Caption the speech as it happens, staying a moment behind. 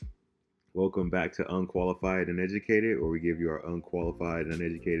Welcome back to Unqualified and Educated, where we give you our unqualified and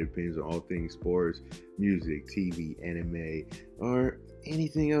uneducated opinions on all things sports, music, TV, anime, or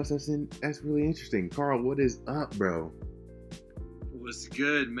anything else that's really interesting. Carl, what is up, bro? What's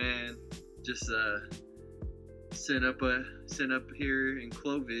good, man? Just sitting up here in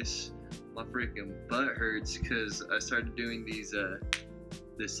Clovis. My freaking butt hurts because I started doing these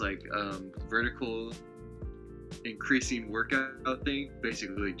this vertical increasing workout thing.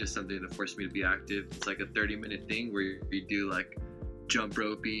 Basically, just something to force me to be active. It's like a 30-minute thing where you do like jump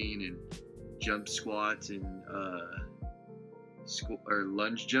roping and jump squats and or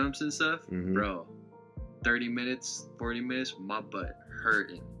lunge jumps and stuff, bro. 30 minutes, 40 minutes, my butt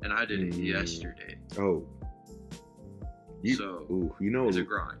hurting, and I did it yesterday. Oh, it's a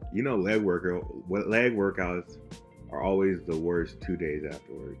grind. Leg workouts are always the worst 2 days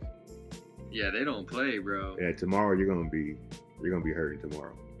afterwards. Yeah, they don't play, bro. Yeah, tomorrow you're gonna be hurting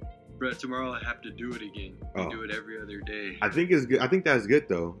tomorrow. Bro, tomorrow I have to do it again. I do it every other day. I think it's good. I think that's good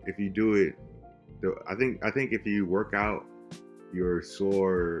though. If you do it, I think if you work out your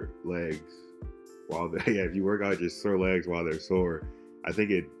sore legs if you work out your sore legs while they're sore, I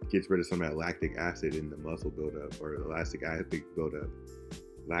think it gets rid of some of that lactic acid in the muscle buildup or the lactic acid buildup.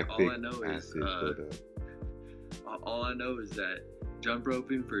 All I know is that jump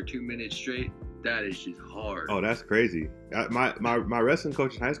roping for 2 minutes straight, that is just hard. Oh, that's crazy. My wrestling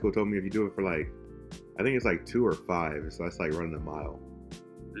coach in high school told me if you do it for I think it's 2 or 5, so that's like running a mile.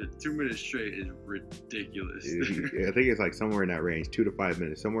 2 minutes straight is ridiculous. I think it's somewhere in that range, 2 to 5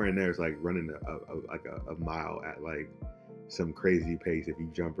 minutes. Somewhere in there is running a mile at some crazy pace if you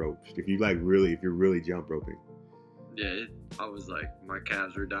jump rope. If you're really jump roping. Yeah, I was my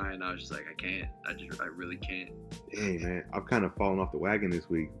calves were dying. I was just I really can't. Dang, man, I've kind of fallen off the wagon this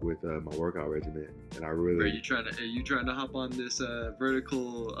week with my workout regimen, and I really. Are you trying to hop on this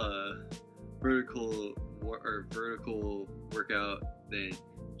vertical workout? Then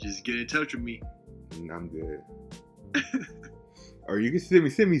just get in touch with me. I'm good. Or you can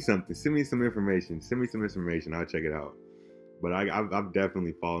send me something. Send me some information. I'll check it out. But I've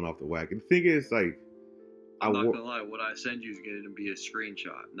definitely fallen off the wagon. The thing is, I'm not gonna lie. What I send you is going to be a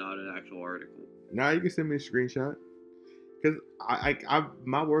screenshot, not an actual article. Nah, you can send me a screenshot. Cause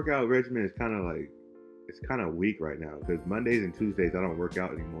my workout regimen is kind of it's kind of weak right now. Because Mondays and Tuesdays I don't work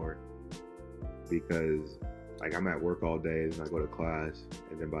out anymore. Because I'm at work all day and I go to class,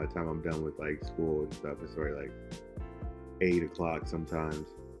 and then by the time I'm done with school and stuff, it's already 8 o'clock sometimes.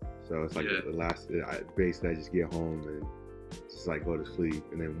 So it's the last. Basically, I just get home and just go to sleep.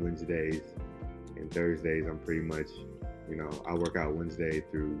 And then Wednesdays and Thursdays, I'm pretty much, I work out Wednesday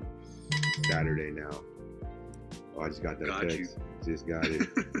through Saturday now. Oh, I just got that text. Just got it.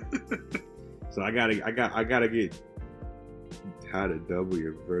 So I gotta get how to double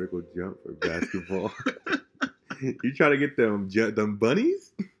your vertical jump for basketball. You try to get them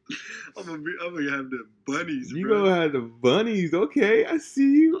bunnies? I'm gonna have the bunnies. You gonna have the bunnies? Okay, I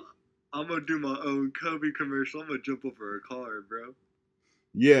see you. I'm gonna do my own Kobe commercial. I'm gonna jump over a car, bro.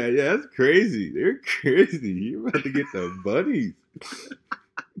 Yeah, that's crazy. They're crazy. You're about to get the bunnies.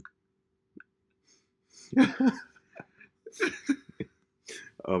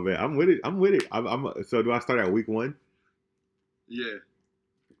 Oh man, I'm with it. So do I start at week 1? Yeah.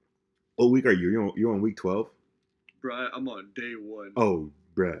 What week are you? You're on week 12? Bro, I'm on day 1. Oh,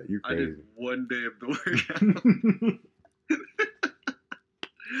 bro, you crazy. I did 1 day of the workout.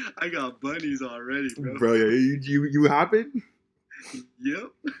 I got bunnies already, bro. Bro, you hopping?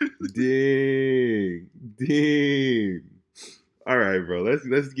 Yep. Dang. All right, bro.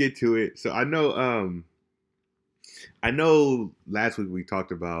 Let's get to it. So I know last week we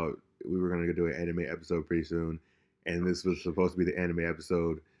talked about we were going to do an anime episode pretty soon, and this was supposed to be the anime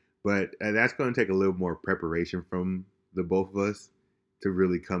episode, but that's going to take a little more preparation from the both of us to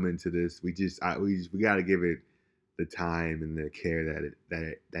really come into this. We got to give it the time and the care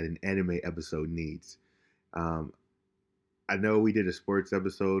that an anime episode needs. I know we did a sports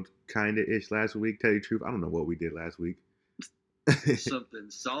episode kind of ish last week. Tell you the truth, I don't know what we did last week. Something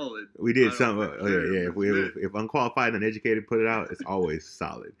solid. We did something. Yeah. If Unqualified and Uneducated put it out, it's always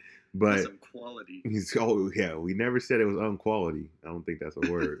solid. But that's some quality. We never said it was unquality. I don't think that's a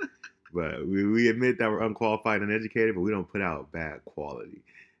word. But we admit that we're unqualified and educated, but we don't put out bad quality.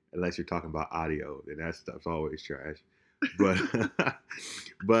 Unless you're talking about audio, then that stuff's always trash. But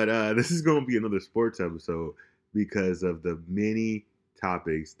this is going to be another sports episode because of the many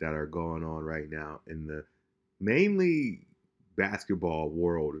topics that are going on right now in the mainly basketball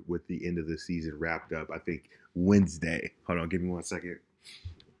world with the end of the season wrapped up, I think, Wednesday. Hold on, give me 1 second.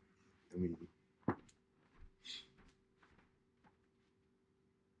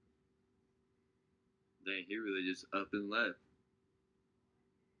 dang, he really just up and left.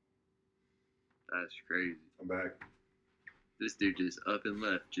 That's crazy. I'm back. This dude just up and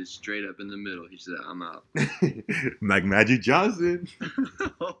left, just straight up in the middle. He said, I'm out. Like Magic Johnson.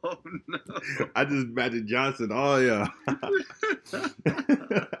 Oh, no. I just Magic Johnson. Oh, yeah.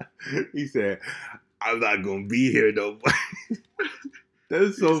 He said, I'm not going to be here no more.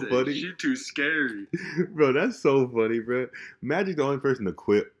 That's so funny. She too scary. Bro, that's so funny, bro. Magic's the only person to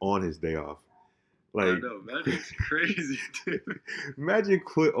quit on his day off. Like, I know, Magic's crazy, dude. Magic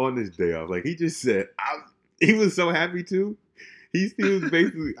quit on his day off. Like, he just said, he was so happy too. He was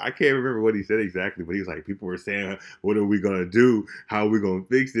basically, I can't remember what he said exactly, but he was like, people were saying, what are we going to do? How are we going to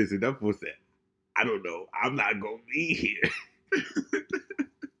fix this? And that fool said, I don't know. I'm not going to be here.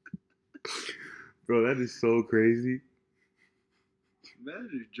 Bro, that is so crazy.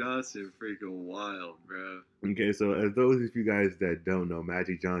 Magic Johnson freaking wild, bro. Okay, so as those of you guys that don't know,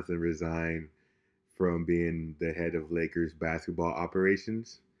 Magic Johnson resigned from being the head of Lakers basketball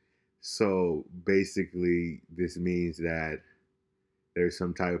operations. So basically, this means that there's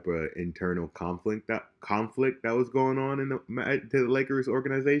some type of internal conflict that was going on in the Lakers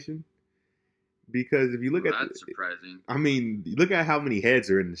organization. Because if you look that's surprising. I mean, look at how many heads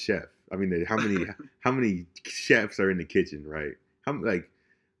are in the chef. I mean, how many chefs are in the kitchen, right?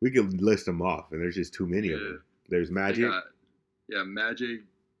 We could list them off, and there's just too many of them. There's Magic. Magic,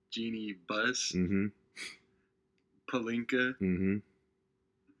 Genie, Bus, mm-hmm. Pelinka, mm-hmm.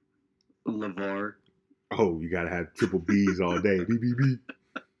 LeVar. Oh, you gotta have triple B's all day. BBB.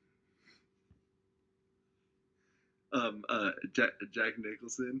 Jack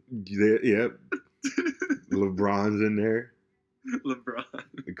Nicholson. Yep. LeBron's in there. LeBron.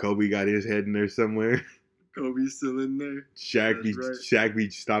 Kobe got his head in there somewhere. Kobe's still in there. Shaq be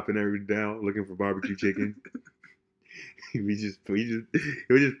stopping every down looking for barbecue chicken.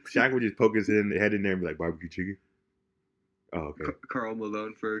 Shaq would just poke his head in there and be like, barbecue chicken. Oh, okay. Karl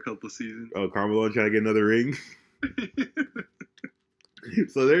Malone for a couple seasons. Oh, Karl Malone trying to get another ring.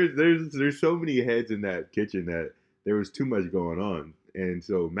 So there's so many heads in that kitchen that there was too much going on. And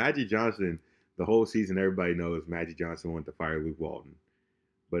so Magic Johnson, the whole season, everybody knows Magic Johnson wanted to fire Luke Walton.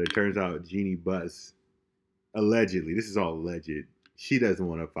 But it turns out Jeannie Buss, allegedly, this is all alleged, she doesn't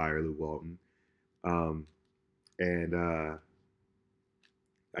want to fire Luke Walton.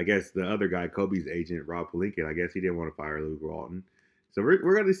 I guess the other guy, Kobe's agent, Rob Pelinka, I guess he didn't want to fire Luke Walton. So we're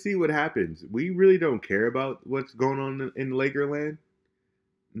going to see what happens. We really don't care about what's going on in Lakerland.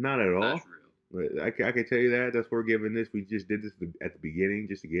 Not at all. That's real. I can tell you that. That's why we're giving this. We just did this at the beginning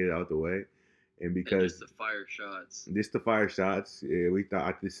just to get it out the way. And because... just the fire shots. Just the fire shots. Yeah,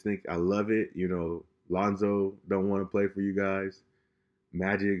 I love it. You know, Lonzo don't want to play for you guys.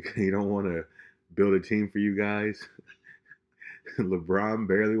 Magic, he don't want to build a team for you guys. LeBron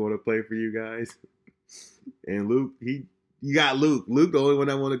barely want to play for you guys. And Luke, you got Luke. Luke, the only one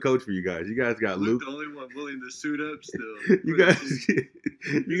that want to coach for you guys. You guys got Luke. The only one willing to suit up still. You guys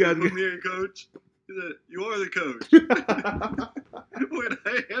put me in, coach. He said, you are the coach. When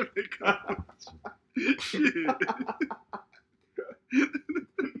I am the coach. Shit.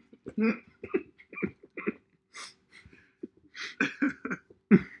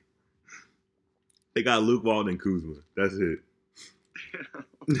 They got Luke Walton and Kuzma. That's it.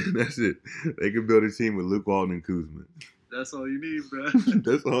 That's it. They can build a team with Luke Walton and Kuzma. That's all you need, bro.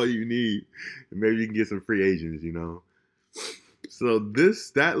 That's all you need. And maybe you can get some free agents, you know. So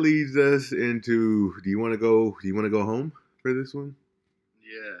that leads us into, do you want to go home for this one?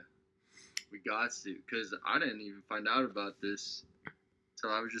 Yeah. We got to, because I didn't even find out about this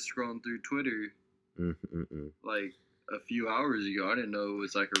until I was just scrolling through Twitter like a few hours ago. I didn't know it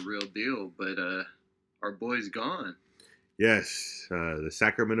was like a real deal, but our boy's gone. Yes, the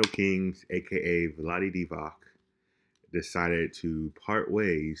Sacramento Kings, a.k.a. Vlade Divac, decided to part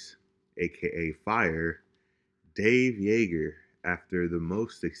ways, a.k.a. fire Dave Joerger after the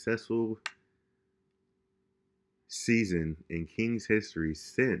most successful season in Kings history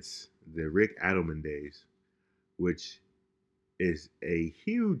since the Rick Adelman days, which is a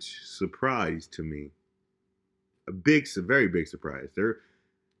huge surprise to me. Very big surprise.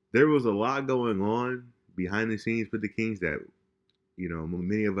 There was a lot going on behind the scenes with the Kings that, you know,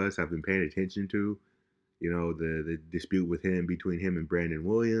 many of us have been paying attention to. You know, the dispute between him and Brandon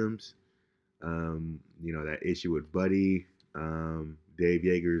Williams. You know, that issue with Buddy, Dave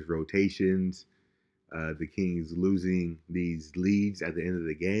Joerger's rotations, the Kings losing these leads at the end of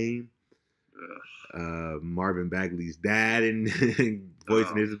the game. Marvin Bagley's dad and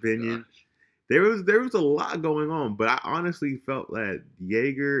voicing his opinion. Gosh. There was a lot going on, but I honestly felt that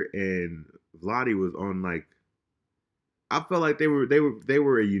Joerger and Vlade was on, like, I felt like they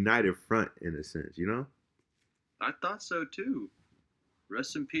were a united front in a sense, you know? I thought so too.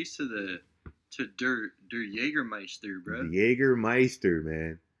 Rest in peace to Der Jägermeister, bro. The Jägermeister,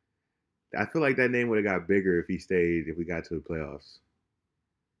 man. I feel like that name would have got bigger if he stayed. If we got to the playoffs,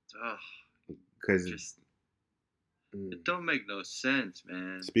 Ugh, because just it don't make no sense,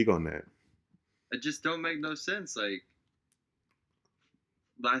 man. speak on that. It just don't make no sense. Like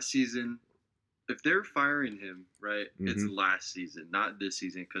last season, if they're firing him, right? It's last season, not this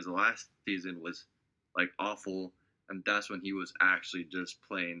season, because the last season was like awful, and that's when he was actually just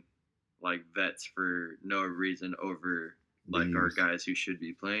playing like vets for no reason over like our guys who should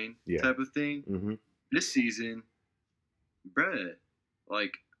be playing, type of thing. This season, bruh,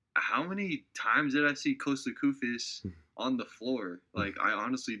 like how many times did I see Costa Kufis on the floor? Like I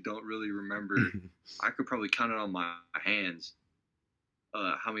honestly don't really remember. I could probably count it on my hands.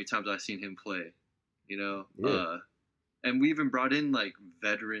 How many times I've seen him play, you know? Yeah. And we even brought in like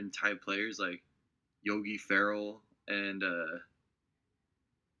veteran type players like Yogi Ferrell and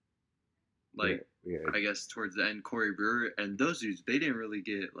I guess towards the end Corey Brewer, and those dudes, they didn't really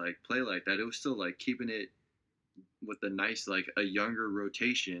get like play like that. It was still like keeping it with a nice like a younger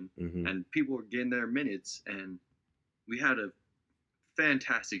rotation, and people were getting their minutes, and we had a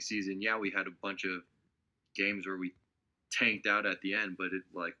fantastic season. Yeah, we had a bunch of games where we tanked out at the end, but it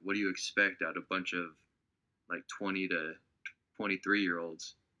like what do you expect out of a bunch of like 20 to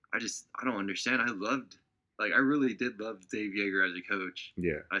 23-year-olds? I don't understand. I really did love Dave Yeager as a coach.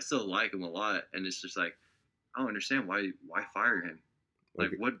 Yeah. I still like him a lot, and it's just like I don't understand why fire him.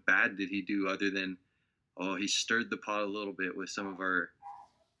 Like what bad did he do other than he stirred the pot a little bit with some of our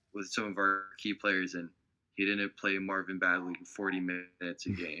key players, and he didn't play Marvin Bagley 40 minutes a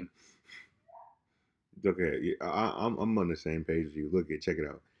game. Okay, I'm on the same page as you. Check it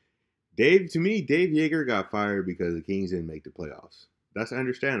out. Dave Yeager got fired because the Kings didn't make the playoffs. That's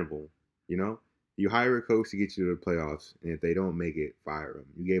understandable. You know, you hire a coach to get you to the playoffs, and if they don't make it, fire him.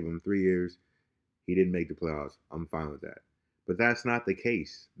 You gave him 3 years. He didn't make the playoffs. I'm fine with that. But that's not the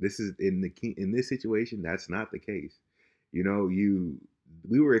case. This is in this situation. That's not the case. You know,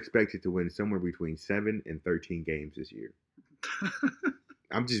 we were expected to win somewhere between 7 and 13 games this year.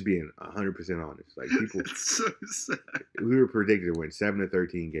 I'm just being 100% honest. Like people, it's so sad. We were predicted to win 7 to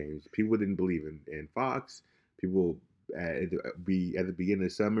 13 games. People didn't believe in Fox. People at the beginning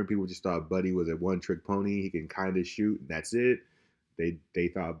of summer, people just thought Buddy was a one-trick pony. He can kind of shoot, and that's it. They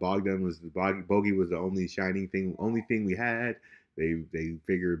thought Bogey was the only thing we had. They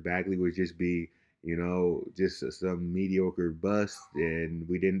figured Bagley would just be, you know, just some mediocre bust, and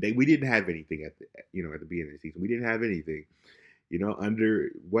we didn't have anything at the beginning of the season. We didn't have anything. You know,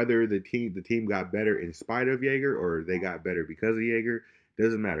 under whether the team got better in spite of Yeager or they got better because of Yeager,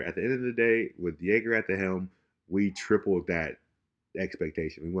 doesn't matter. At the end of the day, with Yeager at the helm, we tripled that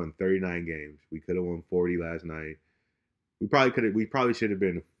expectation. We won 39 games. We could have won 40 last night. We probably should have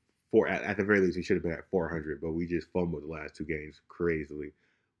been at the very least we should have been at 400, but we just fumbled the last 2 games crazily.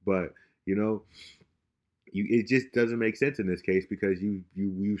 But you know, it just doesn't make sense in this case because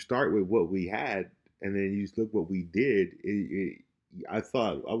you start with what we had. And then you just look what we did. I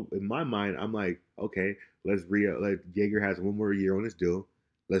thought in my mind, I'm like, okay, let Yeager has 1 more year on his deal.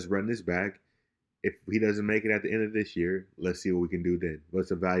 Let's run this back. If he doesn't make it at the end of this year, let's see what we can do then.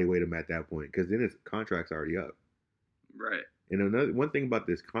 Let's evaluate him at that point because then his contract's already up. Right. And one thing about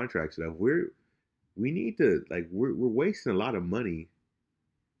this contract stuff, we're wasting a lot of money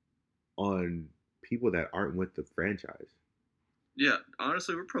on people that aren't with the franchise. Yeah,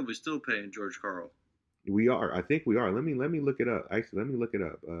 honestly, we're probably still paying George Karl. We are. I think we are. Let me look it up. Actually, let me look it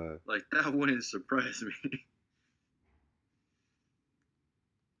up. Like that wouldn't surprise me.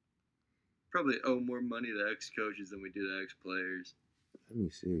 Probably owe more money to ex-coaches than we do to ex-players. Let me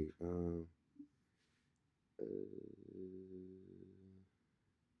see.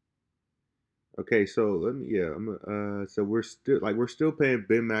 Okay, so so we're still paying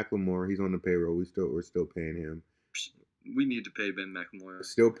Ben McLemore. He's on the payroll. We're still paying him. We need to pay Ben McLemore.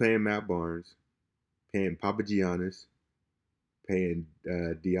 Still paying Matt Barnes. Paying Papagiannis, paying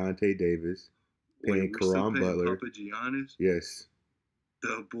Deontay Davis, paying Caron Butler. Papagiannis? Yes.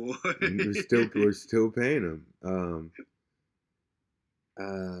 The boy. We're still paying him.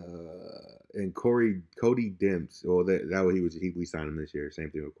 And Cody Demps. Well, that way we signed him this year.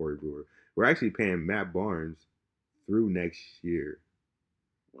 Same thing with Corey Brewer. We're actually paying Matt Barnes through next year.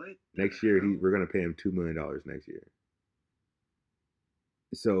 What? Next year we're gonna pay him $2 million next year.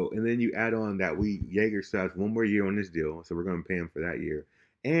 So, and then you add on that Yeager still has 1 more year on this deal, so we're going to pay him for that year.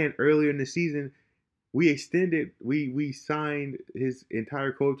 And earlier in the season, we signed his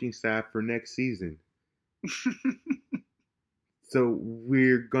entire coaching staff for next season. So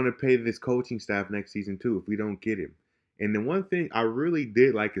we're gonna pay this coaching staff next season too if we don't get him. And the one thing I really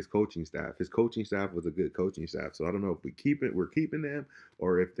did like his coaching staff. His coaching staff was a good coaching staff. So I don't know if we're keeping them,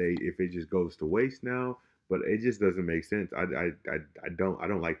 or if it just goes to waste now. But it just doesn't make sense. I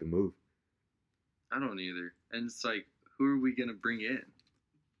don't like the move. I don't either. And it's like, who are we gonna bring in?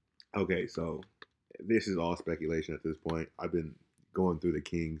 Okay, so this is all speculation at this point. I've been going through the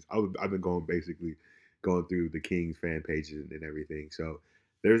Kings. I've been going through the Kings fan pages and everything. So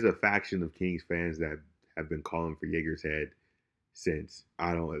there's a faction of Kings fans that have been calling for Jaeger's head since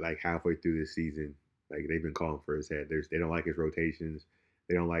I don't like halfway through this season. Like they've been calling for his head. They don't like his rotations.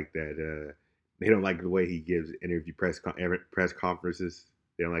 They don't like that. They don't like the way he gives press conferences.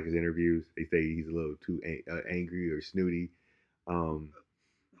 They don't like his interviews. They say he's a little too angry or snooty. Um,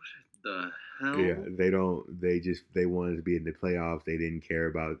 The hell? yeah, they don't. They wanted to be in the playoffs. They didn't care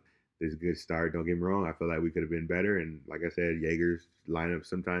about this good start. Don't get me wrong. I feel like we could have been better. And like I said, Jaeger's lineup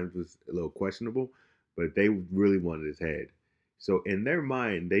sometimes was a little questionable, but they really wanted his head. So in their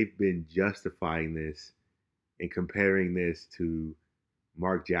mind, they've been justifying this and comparing this to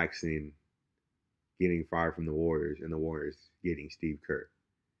Mark Jackson getting fired from the Warriors and the Warriors getting Steve Kerr.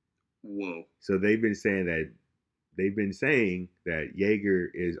 Whoa. So they've been saying that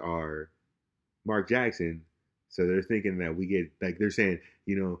Jaeger is our Mark Jackson. So they're thinking that we get like they're saying,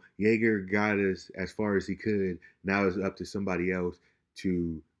 Jaeger got us as far as he could. Now it's up to somebody else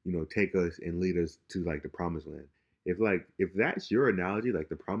to, take us and lead us to like the promised land. If that's your analogy, like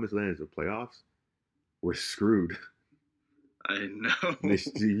the promised land is the playoffs, we're screwed. I know.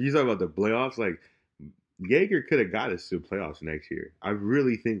 You talk about the playoffs, like Jaeger could have got us to the playoffs next year. I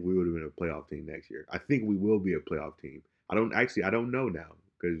really think we would have been a playoff team next year. I think we will be a playoff team. I don't know now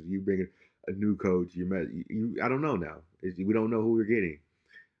because you bring a new coach. I don't know now. We don't know who we're getting.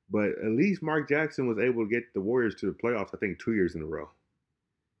 But at least Mark Jackson was able to get the Warriors to the playoffs, I think, 2 years in a row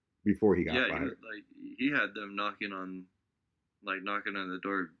before he got fired. He had them knocking on the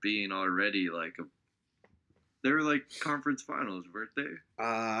door, being already like they were like conference finals, weren't they?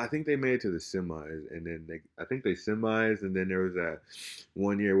 I think they made it to the semis, and then semis, and then there was that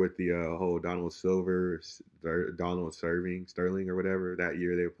one year with the whole Donald Sterling or whatever. That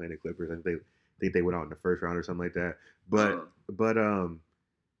year they were playing the Clippers. I think they went out in the first round or something like that. But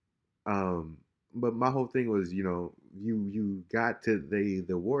my whole thing was, you got to the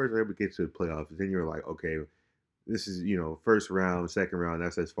Warriors were able to get to the playoffs. Then you're like, okay, this is first round, second round.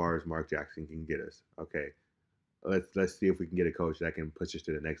 That's as far as Mark Jackson can get us. Okay. Let's see if we can get a coach that can push us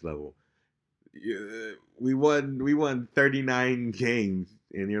to the next level. We won 39 games,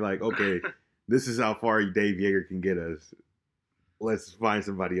 and you're like, okay, this is how far Dave Jaeger can get us. Let's find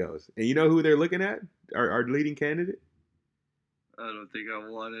somebody else. And you know who they're looking at? Our leading candidate? I don't think I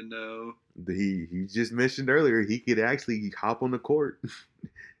want to know. He just mentioned earlier he could actually hop on the court.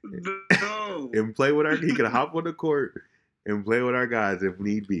 No. And play with he could hop on the court and play with our guys if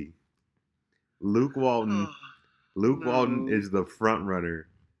need be. Luke Walton. Luke Walton is the front runner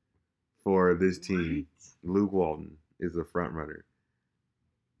for this team. What? Luke Walton is the front runner.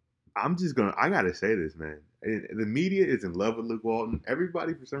 I gotta say this, man. The media is in love with Luke Walton.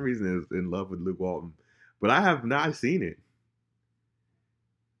 Everybody, for some reason, is in love with Luke Walton. But I have not seen it.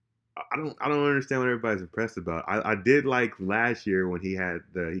 I don't understand what everybody's impressed about. I did like last year when he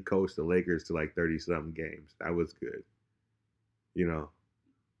coached the Lakers to like 30-something games. That was good.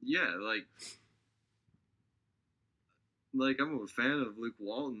 Yeah, like I'm a fan of Luke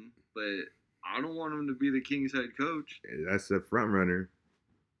Walton, but I don't want him to be the Kings head coach. That's the front runner.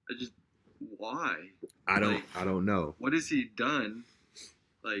 Why? I don't know. What has he done?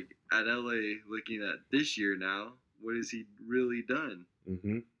 Like at LA, looking at this year now, what has he really done?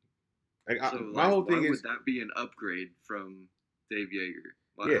 Mm-hmm. My whole thing would that be an upgrade from Dave Jaeger?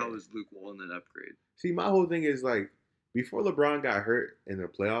 How is Luke Walton an upgrade? See, my whole thing is like before LeBron got hurt in the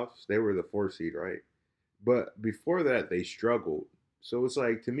playoffs, they were the 4th seed, right? But before that, they struggled. So it's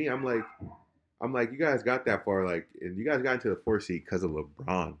like, to me, I'm like, you guys got that far, like, and you guys got into the 4th seed because of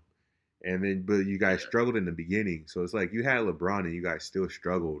LeBron. But you guys struggled in the beginning. So it's like you had LeBron and you guys still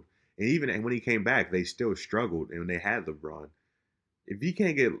struggled. And even when he came back, they still struggled and they had LeBron. If you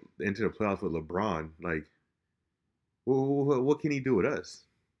can't get into the playoffs with LeBron, like, what can he do with us?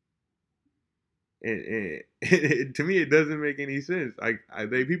 And to me, it doesn't make any sense.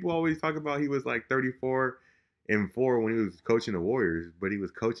 People always talk about he was like 34-4 when he was coaching the Warriors, but he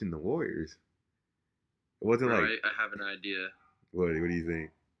was coaching the Warriors. It wasn't I have an idea. What do you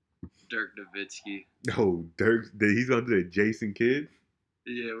think? Dirk Nowitzki. Oh, Dirk! He's gonna do the Jason Kidd.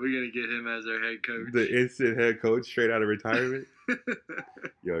 Yeah, we're gonna get him as our head coach. The instant head coach straight out of retirement.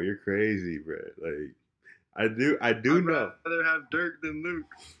 Yo, you're crazy, bro. Like, I do I'd know. rather have Dirk than Luke.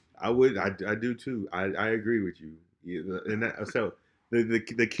 I do too. I agree with you. Yeah, and so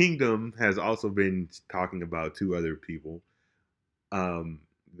the kingdom has also been talking about two other people. Um,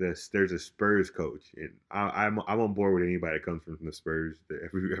 there's a Spurs coach, and I'm on board with anybody that comes from the Spurs.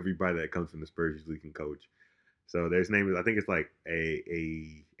 Everybody that comes from the Spurs usually can coach. So there's name is I think it's like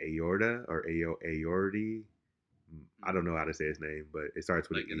a Aorta or Aorti. I don't know how to say his name, but it starts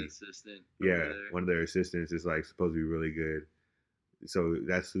with Like an an E. assistant over Yeah, there. one of their assistants is like supposed to be really good. So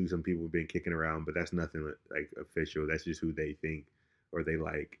that's who some people have been kicking around, but that's nothing like official. That's just who they think or they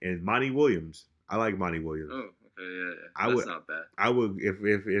like. And Monty Williams, I like Monty Williams. Oh, okay, yeah. I That's would, not bad. I would,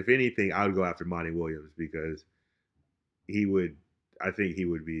 if anything, I would go after Monty Williams because he would, I think he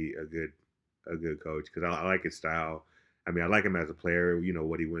would be a good coach because I like his style. I mean, I like him as a player. You know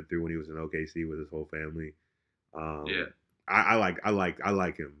what he went through when he was in OKC with his whole family. Yeah. Um, I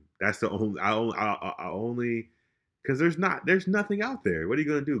like him. That's the only I only because there's nothing out there. What are you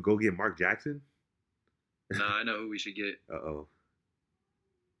gonna do? Go get Mark Jackson? Nah, I know who we should get. Oh,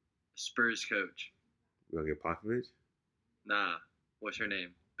 Spurs coach. you gonna get Popovich? Nah. What's her name?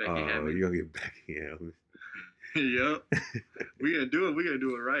 Becky Oh, Hammond. you gonna get Becky Hammond? Yep. We gonna do it. We gonna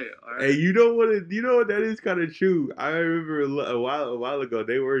do it right. All right. Hey, you know what? That is kind of true. I remember a while ago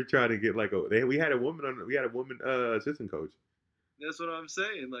they were trying to get like we had a woman assistant coach. That's what I'm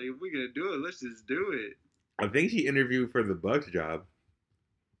saying. Like, if we gonna do it, let's just do it. I think she interviewed for the Bucks job.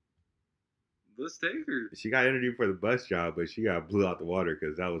 Let's take her. She got interviewed for the Bucks job, but she got blew out the water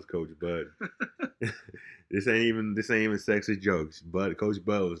because that was Coach Bud. This ain't even sexist jokes. But Coach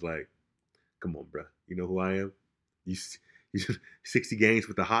Bud was like, "Come on, bro. You know who I am? You, you 60 games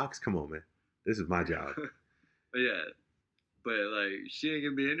with the Hawks. Come on, man. This is my job." Yeah. But like, she ain't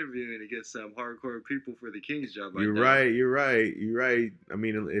gonna be interviewing against some hardcore people for the Kings job. You're right. You're right. You're right. I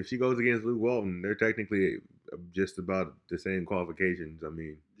mean, if she goes against Luke Walton, they're technically just about the same qualifications. I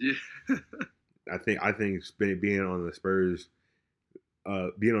mean, Yeah. I think being on the Spurs,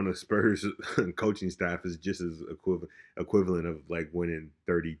 being on the Spurs coaching staff is just as equivalent of like winning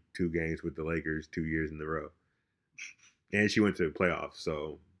 32 games with the Lakers 2 years in a row. And she went to the playoffs,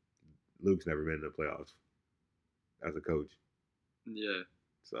 so Luke's never been in the playoffs as a coach. Yeah.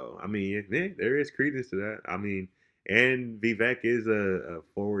 So I mean, yeah, there is credence to that. I mean, and Vivek is a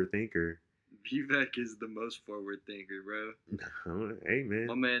forward thinker. Vivek is the most forward thinker, bro. Hey man,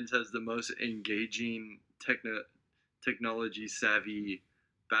 My man has the most engaging technology savvy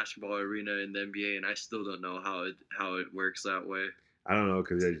basketball arena in the NBA, and I still don't know how it works that way. I don't know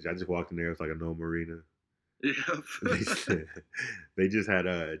because I just walked in there. It's like a normal arena. Yep. They just had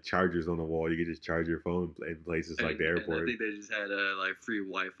chargers on the wall. You could just charge your phone in places like the And airport. I think they just had like free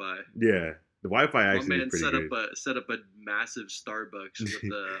Wi-Fi. Yeah, the Wi-Fi My actually man is pretty good. set up a massive Starbucks with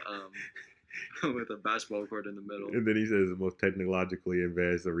the with a basketball court in the middle. And then he says the most technologically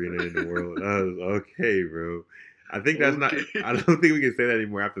advanced arena in the world. I was okay, bro. I think that's not. I don't think we can say that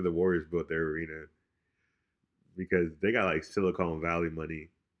anymore after the Warriors built their arena because they got like Silicon Valley money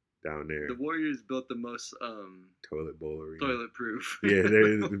down there. The Warriors built the most Toilet bowl arena. toilet proof. Yeah,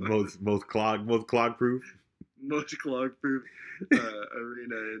 they're the most clog proof. Most clog proof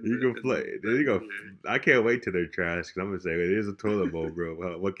arena. You can play. There you go. I can't wait till they're trash because I'm gonna say it is a toilet bowl,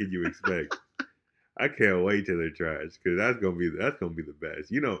 bro. What can you expect? I can't wait till they're trash because that's gonna be the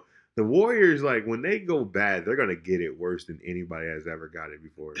best. You know, the Warriors, like when they go bad, they're gonna get it worse than anybody has ever got it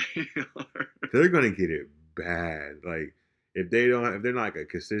before. They're gonna get it bad. Like if they're not like a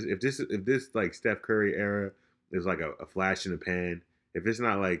consistent, if this like Steph Curry era is like a flash in the pan. If it's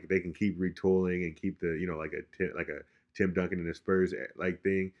not like they can keep retooling and keep the like a Tim Duncan and the Spurs like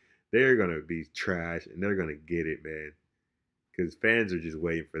thing, they're gonna be trash and they're gonna get it, man. Because fans are just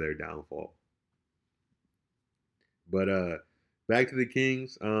waiting for their downfall. But back to the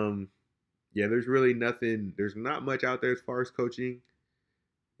Kings. Yeah, there's really nothing. There's not much out there as far as coaching.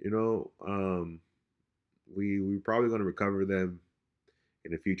 You know, we're probably going to recover them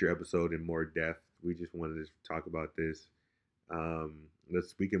in a future episode in more depth. We just wanted to talk about this.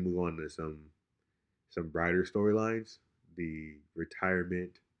 We can move on to some brighter storylines. The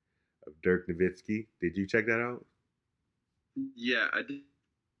retirement of Dirk Nowitzki. Did you check that out? Yeah, I did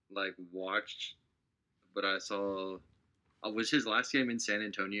like watch, but I saw. Was his last game in San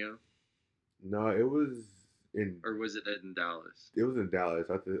Antonio? No, it was in. Or was it in Dallas? It was in Dallas.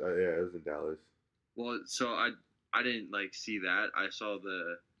 Yeah, it was in Dallas. Well, so I didn't like see that. I saw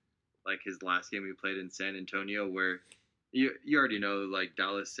his last game he played in San Antonio, where you already know like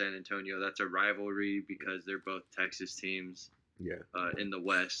Dallas San Antonio. That's a rivalry because they're both Texas teams. Yeah. In the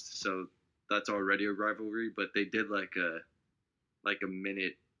West, so that's already a rivalry. But they did like a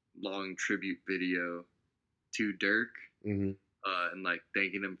minute long tribute video to Dirk, Mm-hmm. and like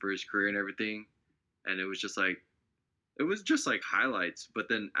thanking him for his career and everything, and it was just like highlights, but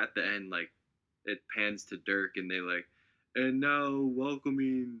then at the end, like it pans to Dirk, and they like, and now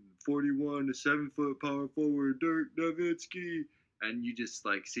welcoming 41 to 7-foot power forward Dirk Nowitzki, and you just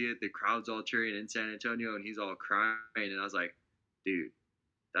like see it, the crowd's all cheering in San Antonio, and he's all crying, and I was like, dude,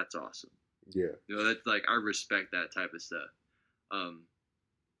 that's awesome. Yeah. You know, that's like I respect that type of stuff, um,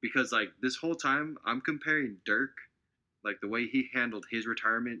 because like this whole time I'm comparing Dirk, like the way he handled his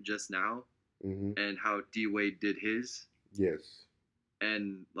retirement just now, Mm-hmm. and how D Wade did his. Yes.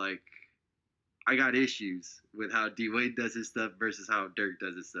 And like I got issues with how D Wade does his stuff versus how Dirk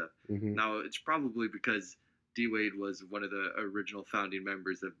does his stuff. Mm-hmm. Now it's probably because D Wade was one of the original founding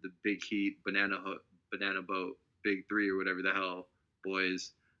members of the Big Heat, Banana Boat, Big Three, or whatever the hell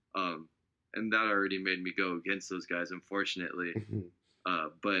boys, and that already made me go against those guys, unfortunately.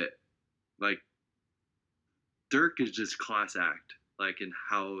 But like Dirk is just class act, like in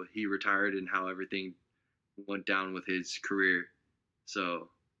how he retired and how everything went down with his career. So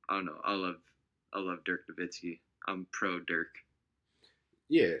I don't know. I love Dirk Nowitzki. I'm pro Dirk.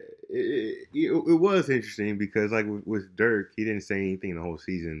 Yeah, it was interesting because like with Dirk, he didn't say anything the whole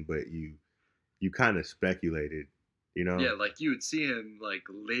season, but you kind of speculated, you know? Yeah, like you would see him like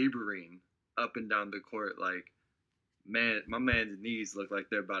laboring up and down the court, like man, my man's knees look like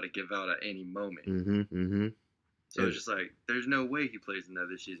they're about to give out at any moment. Mm-hmm. Mm-hmm. So it's just like there's no way he plays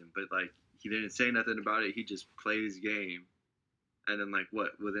another season. But like he didn't say nothing about it. He just played his game, and then like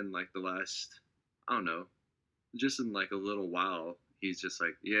what within like the last, I don't know, just in like a little while, he's just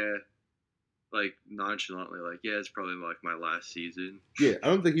like, yeah, like nonchalantly, like, yeah, it's probably like my last season. Yeah, I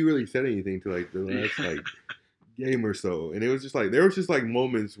don't think he really said anything to like the last like game or so, and it was just like there was just like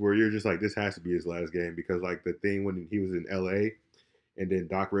moments where you're just like, this has to be his last game because like the thing when he was in LA, and then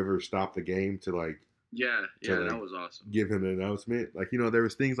Doc Rivers stopped the game to like. Yeah, like, that was awesome. Give him an announcement, like there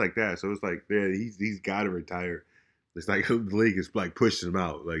was things like that. So it's like, yeah, he's got to retire. It's like the league is like pushing him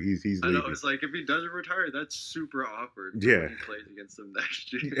out. Like he's I leaving. know, it's like if he doesn't retire, that's super awkward. Yeah, when he plays against them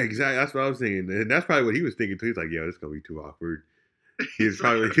next year. Exactly. That's what I was thinking, and that's probably what he was thinking too. He's like, yeah, this is gonna be too awkward. He's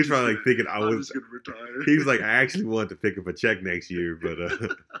probably like thinking I'm just gonna retire. He was like, I actually want to pick up a check next year, but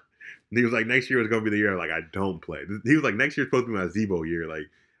he was like, next year was gonna be the year like I don't play. He was like, next year's supposed to be my Zebo year, like.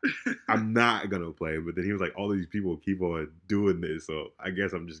 I'm not gonna play, but then he was like, all these people keep on doing this, so I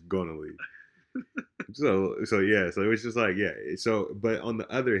guess I'm just gonna leave. so yeah, so it was just like, yeah. So, but on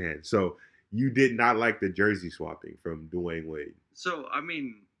the other hand, so you did not like the jersey swapping from Dwayne Wade. So I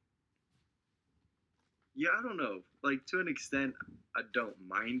mean, yeah, I don't know. Like to an extent, I don't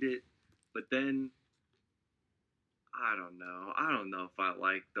mind it, but then I don't know. I don't know if I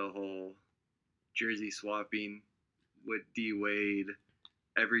like the whole jersey swapping with D Wade.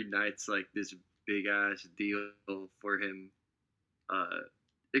 Every night's like this big ass deal for him,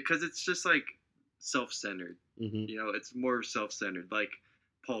 because it's just like self-centered. Mm-hmm. You know, it's more self-centered, like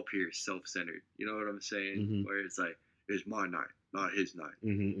Paul Pierce, self-centered. You know what I'm saying? Mm-hmm. Where it's like it's my night, not his night.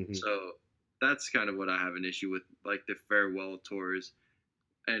 Mm-hmm, mm-hmm. So that's kind of what I have an issue with, like the farewell tours.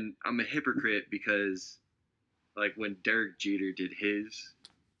 And I'm a hypocrite because, like when Derek Jeter did his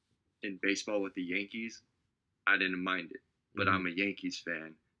in baseball with the Yankees, I didn't mind it. But I'm a Yankees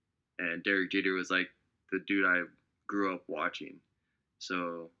fan, and Derek Jeter was like the dude I grew up watching,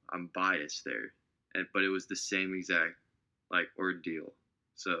 so I'm biased there. But it was the same exact like ordeal.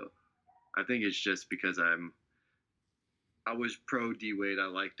 So I think it's just because I was pro D Wade, I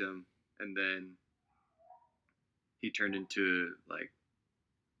liked him, and then he turned into like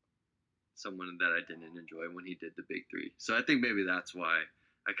someone that I didn't enjoy when he did the Big Three. So I think maybe that's why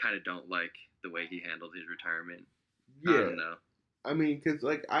I kind of don't like the way he handled his retirement. Yeah. I don't know. I mean, because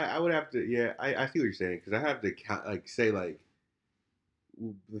like I would have to, yeah, I see what you're saying, because I have to like say like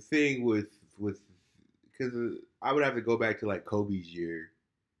the thing with because I would have to go back to like Kobe's year.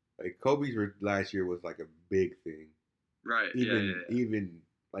 Like Kobe's last year was like a big thing, right? Even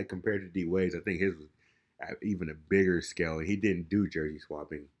like compared to D Wade's, I think his was at even a bigger scale, and he didn't do jersey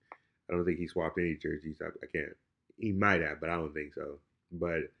swapping. I don't think he swapped any jerseys. I can't. He might have, but I don't think so.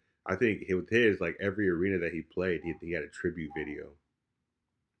 But I think with his, like every arena that he played, he had a tribute video.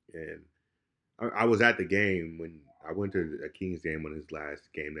 And I was at the game when I went to a Kings game on his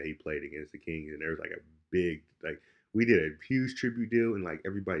last game that he played against the Kings, and there was like a big, like we did a huge tribute deal, and like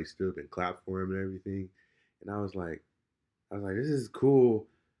everybody stood up and clapped for him and everything. And I was like, this is cool,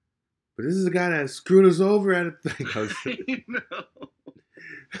 but this is a guy that screwed us over at a thing.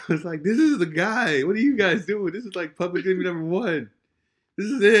 I was like, this is the guy. What are you guys doing? This is like public enemy number one. This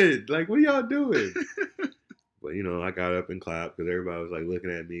is it. Like, what are y'all doing? But, I got up and clapped because everybody was, like,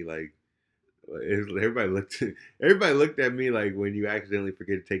 looking at me like Everybody looked at me like when you accidentally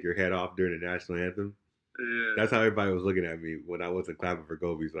forget to take your head off during the national anthem. Yeah. That's how everybody was looking at me when I wasn't clapping for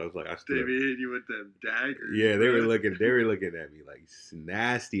Kobe. So I was like, I They stood up. be hitting you with them daggers. Yeah, they were bro. looking. They were looking at me like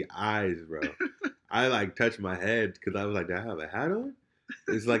nasty eyes, bro. I like touched my head because I was like, "Do I have a hat on?"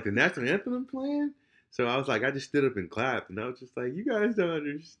 It's like the national anthem playing. So I was like, I just stood up and clapped, and I was just like, "You guys don't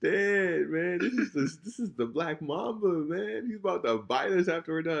understand, man. This is the Black Mamba, man. He's about to bite us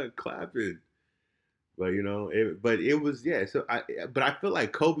after we're done clapping." But it was yeah. But I feel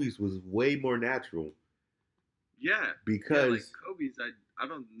like Kobe's was way more natural Yeah. because Yeah, like Kobe's, I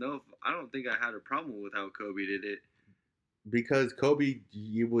don't know if I don't think I had a problem with how Kobe did it. Kobe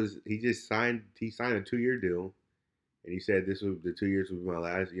he signed a 2 year deal, and he said the 2 years would be my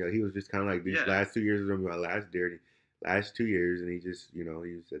last. He was just kind of like these last 2 years are gonna be my last 2 years, and he just he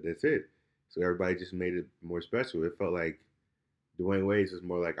said that's it. So everybody just made it more special. It felt like Dwayne Wade's was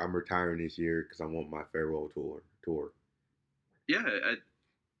more like I'm retiring this year because I want my farewell tour. Yeah,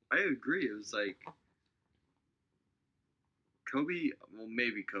 I agree. It was like Kobe. Well,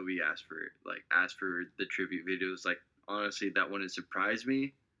 maybe Kobe asked for the tribute videos. Like honestly, that wouldn't surprise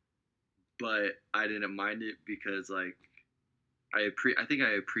me, but I didn't mind it because like I think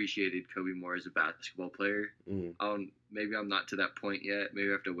I appreciated Kobe more as a basketball player. Maybe I'm not to that point yet. Maybe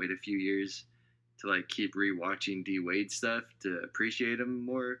I have to wait a few years to like keep rewatching D Wade stuff to appreciate him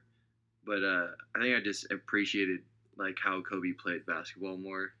more. But I think I just appreciated like how Kobe played basketball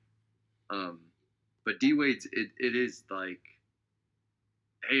more. But D Wade's it is like,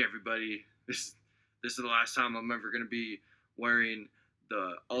 hey everybody, this is the last time I'm ever gonna be wearing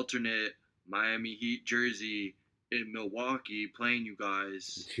the alternate Miami Heat jersey in Milwaukee playing you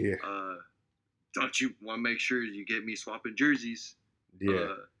guys. Yeah. Don't you want to make sure you get me swapping jerseys?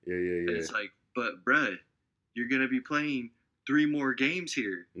 Yeah. Yeah. And it's like, but bruh, you're gonna be playing 3 more games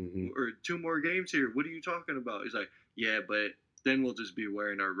here or 2 more games here. What are you talking about? He's like, yeah, but then we'll just be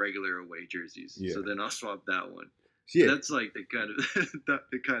wearing our regular away jerseys. Yeah. So then I'll swap that one. Yeah. That's like the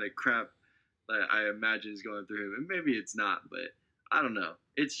kind of crap that I imagine is going through him. And maybe it's not, but I don't know.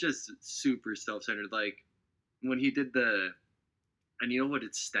 It's just super self-centered. Like when he did and you know what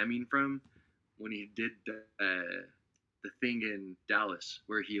it's stemming from? When he did the thing in Dallas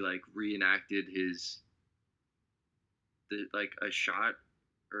where he like reenacted a shot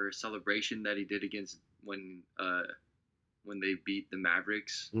or a celebration that he did against when they beat the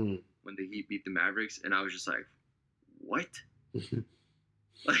Mavericks, when the Heat beat the Mavericks, and I was just like, what?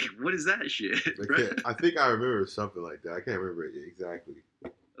 Like, what is that shit? I think I remember something like that. I can't remember it exactly.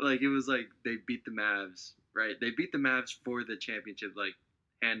 Like, it was like they beat the Mavs, right? They beat the Mavs for the championship, like,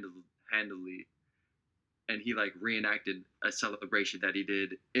 handily. And he, like, reenacted a celebration that he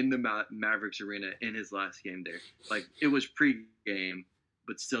did in the Mavericks arena in his last game there. Like, it was pre-game,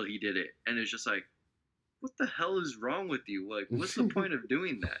 but still he did it. And it's just like, what the hell is wrong with you? Like, what's the point of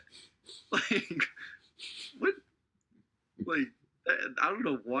doing that? Like, what? Like, I don't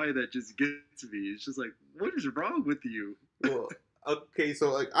know why that just gets me. It's just like, what is wrong with you? Well, okay,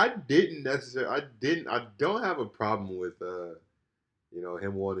 so like I don't have a problem with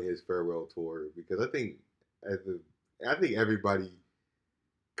him wanting his farewell tour because I think everybody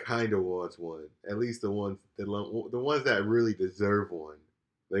kind of wants one. At least the ones that really deserve one,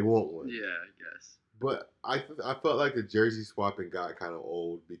 they want one. Yeah, I guess. But I felt like the jersey swapping got kind of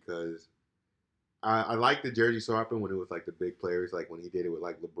old because I liked the jersey swapping when it was like the big players, like when he did it with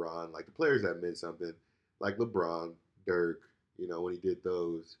like LeBron, like the players that meant something, like LeBron, Dirk, when he did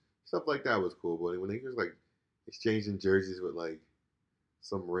those. Stuff like that was cool. But when he was like exchanging jerseys with like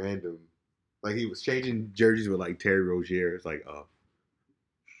some random, like he was changing jerseys with like Terry Rozier, it's like, oh,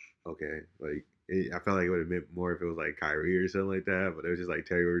 okay. Like I felt like it would have meant more if it was like Kyrie or something like that, but it was just like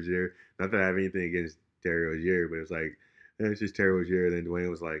Terry Rozier. Not that I have anything against Terry Rozier, but it's like, it's just Terry Rozier. And then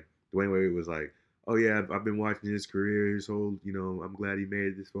Dwayne Wade was like, oh yeah, I've been watching his career, his whole, I'm glad he made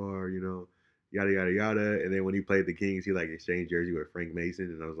it this far, yada yada yada. And then when he played the Kings, he like exchanged jersey with Frank Mason,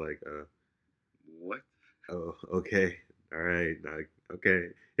 and I was like, what? Oh, okay, all right, okay.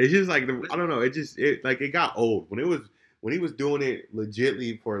 It's just like I don't know. It got old when he was doing it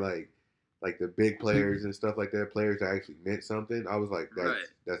legitly for like the big players and stuff like that, players that actually meant something. I was like,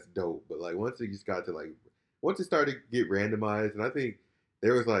 that's dope. But like once it just got to once it started to get randomized, and I think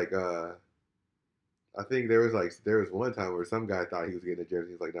there was there was one time where some guy thought he was getting a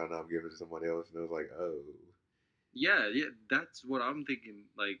jersey. He's like, no, I'm giving it to someone else. And it was like, oh. Yeah, that's what I'm thinking.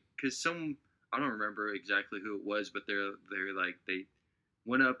 Like, because I don't remember exactly who it was, but they're like, they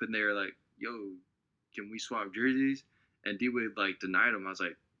went up and they were like, yo, can we swap jerseys? And D-Wade like denied him. I was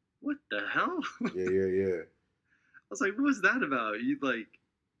like, what the hell? Yeah. I was like, what was that about? You like,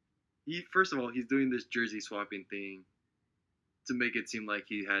 he first of all he's doing this jersey swapping thing to make it seem like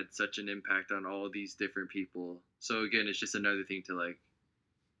he had such an impact on all these different people. So again, it's just another thing to like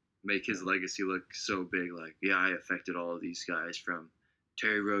make his legacy look so big. Like, yeah, I affected all of these guys from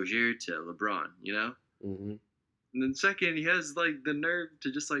Terry Rozier to LeBron, you know. Mm-hmm. And then second, he has like the nerve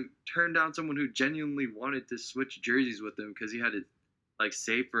to just like turn down someone who genuinely wanted to switch jerseys with him because he had to like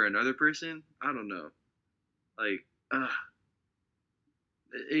save for another person. I don't know. Like,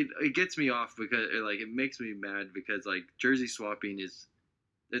 it gets me off because like it makes me mad because like jersey swapping is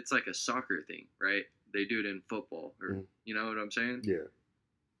it's like a soccer thing, right? They do it in football, or you know what I'm saying? Yeah.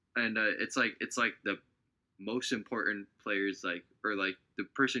 And it's like the most important players, like or like the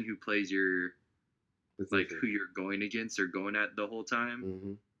person who plays your like who you're going against or going at the whole time.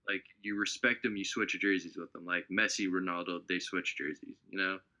 Mm-hmm. Like you respect them, you switch jerseys with them. Like Messi, Ronaldo, they switch jerseys, you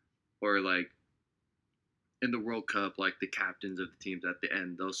know, or like in the World Cup, like the captains of the teams at the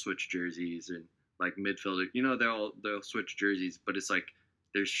end, they'll switch jerseys and like midfielder, you know, they'll switch jerseys, but it's like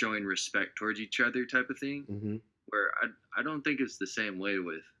they're showing respect towards each other type of thing. Mm-hmm. Where I don't think it's the same way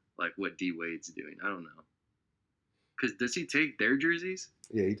with like what D Wade's doing. I don't know. Cause does he take their jerseys?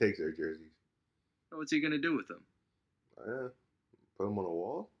 Yeah, he takes their jerseys. What's he gonna do with them? Put them on a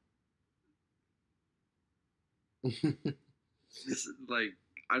wall. It's like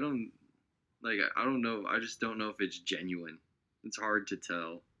I don't know. I just don't know if it's genuine. It's hard to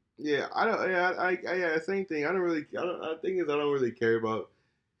tell. Yeah, I don't. Yeah, same thing. I don't really. I think is I don't really care about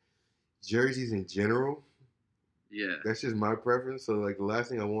jerseys in general. Yeah, that's just my preference. So like the last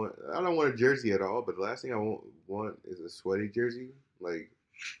thing I don't want a jersey at all. But the last thing I want is a sweaty jersey. Like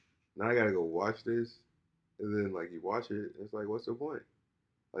now I gotta go watch this, and then like you watch it, it's like what's the point?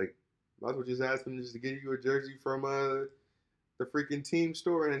 Like might as well just ask them just to get you a jersey from the freaking team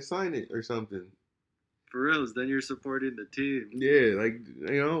store and sign it or something. For reals, then you're supporting the team. Yeah, like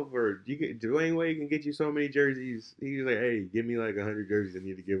for Dwayne Wade can get you so many jerseys. He's like, hey, give me like 100 jerseys. I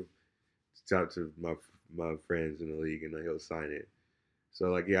need to give out to my friends in the league, and he'll sign it. So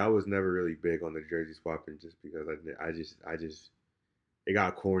like, yeah, I was never really big on the jersey swapping just because I just it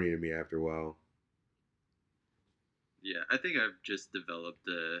got corny to me after a while. Yeah, I think I've just developed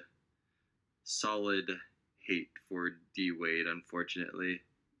a solid hate for D Wade. Unfortunately,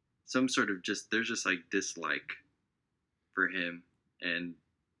 some sort of there's just like dislike for him, and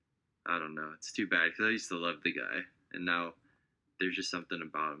I don't know. It's too bad because I used to love the guy, and now there's just something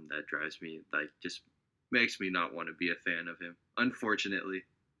about him that drives me like just makes me not want to be a fan of him. Unfortunately.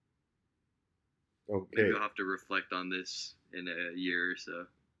 Okay. Maybe I'll have to reflect on this in a year or so.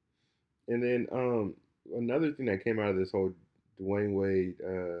 And then another thing that came out of this whole Dwayne Wade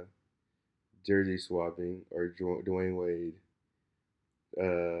jersey swapping or Dwayne Wade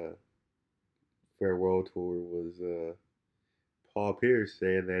farewell tour was Paul Pierce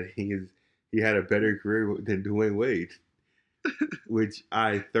saying that he had a better career than Dwayne Wade, which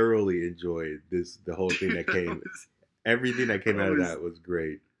I thoroughly enjoyed. The whole thing that came, everything that came out of that was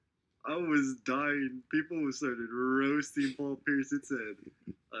great. I was dying. People started roasting Paul Pierce. It said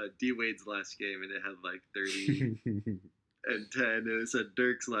D Wade's last game, and it had like 30 and 10, and it said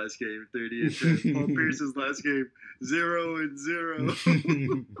Dirk's last game, 30 and 10. Paul Pierce's last game, 0 and 0.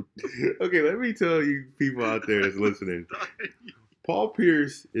 Okay, let me tell you people out there that's listening. Paul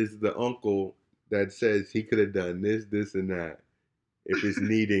Pierce is the uncle that says he could have done this, this, and that if his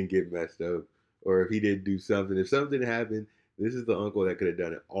knee didn't get messed up, or if he didn't do something. If something happened, this is the uncle that could have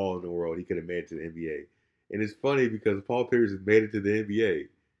done it all in the world. He could have made it to the NBA. And it's funny because Paul Pierce has made it to the NBA.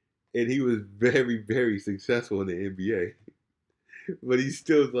 And he was very, very successful in the NBA. But he's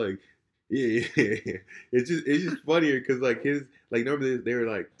still like, yeah. It's just funnier because like normally they were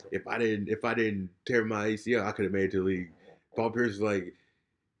like, if I didn't tear my ACL, I could have made it to the league. Paul Pierce is like,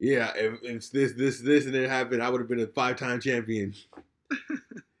 yeah, if this and it happened, I would have been a 5-time champion.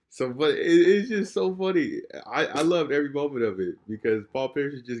 So, but it's just so funny. I loved every moment of it because Paul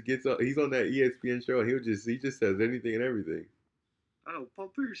Pierce just gets up. He's on that ESPN show and he just says anything and everything. Oh,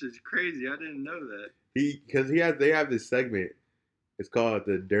 Paul Pierce is crazy. I didn't know that. They have this segment. It's called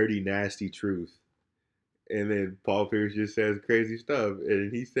The Dirty Nasty Truth. And then Paul Pierce just says crazy stuff.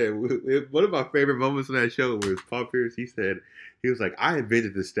 And he said, one of my favorite moments on that show was Paul Pierce. He was like, I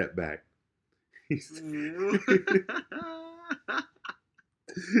invented the step back. Because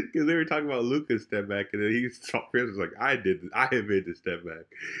they were talking about Luka's step back, and then Paul Pierce was like, I invented the step back.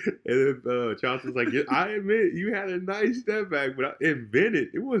 And then Charleston's like, I admit you had a nice step back, but I invented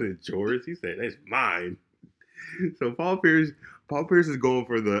it wasn't yours. He said, it's mine. So Paul Pierce is going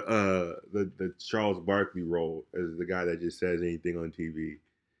for the Charles Barkley role as the guy that just says anything on TV.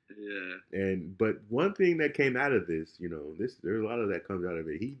 Yeah. But one thing that came out of this, there's a lot of that comes out of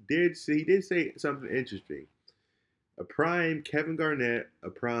it. He did say something interesting. A prime Kevin Garnett, a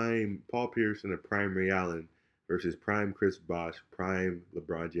prime Paul Pierce, and a prime Ray Allen versus prime Chris Bosh, prime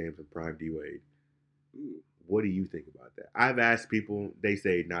LeBron James, and prime D Wade. Ooh. What do you think about that? I've asked people, they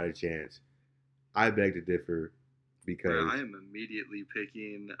say not a chance. I beg to differ Bro, because I am immediately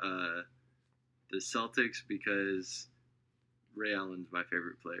picking the Celtics because Ray Allen's my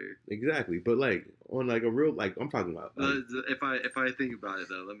favorite player. exactly, but like on like a real I'm talking about like If I think about it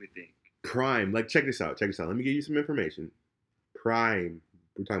though, let me think. prime. Like check this out, check this out. Let me give you some information. Prime.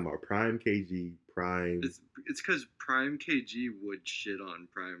 We're talking about prime KG, prime. It's because Prime KG would shit on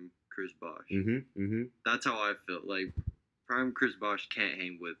Prime Chris Bosh. Mm-hmm. That's how I feel. Like Prime Chris Bosh can't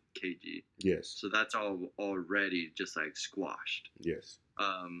hang with KG, Yes. so that's all already just like squashed. Yes.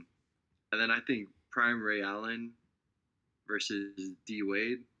 And then I think Prime Ray Allen versus D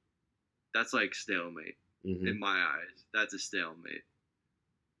Wade, that's like stalemate Mm-hmm. in my eyes. That's a stalemate.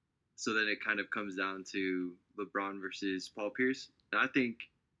 So then it kind of comes down to LeBron versus Paul Pierce. And I think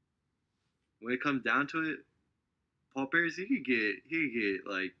when it comes down to it, Paul Pierce he could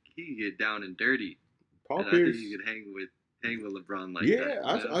get down and dirty. Paul And Pierce. I think he could hang with LeBron like yeah,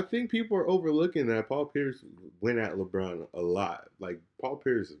 that. I think people are overlooking that Paul Pierce went at LeBron a lot. Like Paul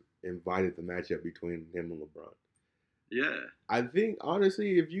Pierce invited the matchup between him and LeBron. Yeah. I think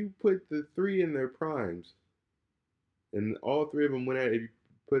honestly, if you put the three in their primes, and all three of them went at it, if you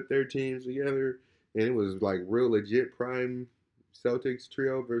put their teams together, and it was like real legit prime Celtics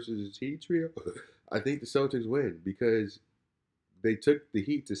trio versus Heat trio, I think the Celtics win because they took the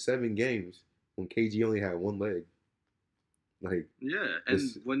Heat to 7 games when KG only had one leg. Like Yeah, and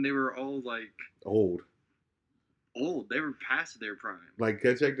when they were all like old, they were past their prime. like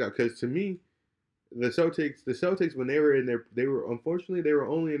check it out, because to me, the Celtics when they were unfortunately they were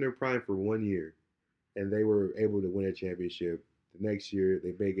only in their prime for 1 year, and they were able to win a championship. The next year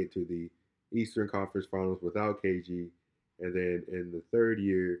they make it to the Eastern Conference Finals without KG, and then in the third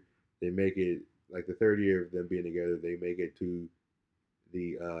year they make it, like the third year of them being together, they make it to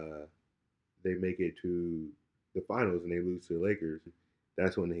the finals and they lose to the Lakers.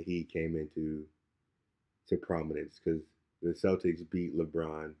 That's when the Heat came into prominence because the Celtics beat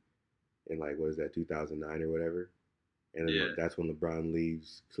LeBron in like what is that 2009 or whatever, and then that's when LeBron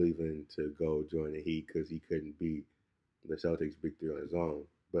leaves Cleveland to go join the Heat because he couldn't beat the Celtics big three on his own.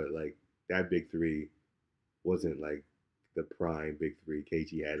 But like that big three wasn't like the prime big three.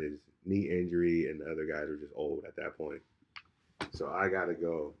 KG had his knee injury, and the other guys were just old at that point. So I gotta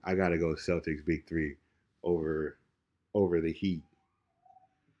go Celtics big three over the Heat.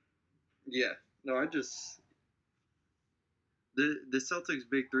 Yeah. No, the Celtics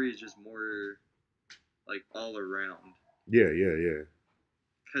big three is just more like all around. Yeah.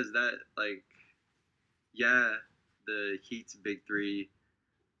 Because that the Heat's big three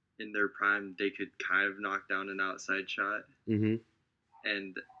in their prime, they could kind of knock down an outside shot. Mm-hmm.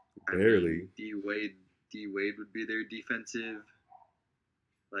 And barely. D Wade would be their defensive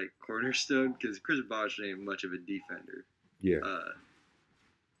like cornerstone because Chris Bosh ain't much of a defender. Yeah.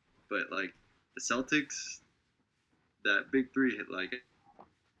 But like the Celtics, that big three hit like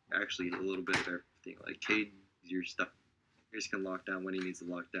actually a little bit of everything. Like Cade, your stuff, Pierce can lock down when he needs to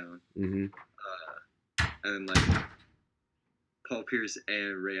lock down. Mm-hmm. And then like Paul Pierce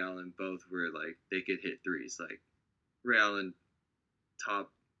and Ray Allen both were like they could hit threes. Like Ray Allen,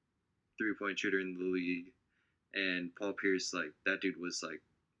 top 3-point shooter in the league, and Paul Pierce, like that dude was like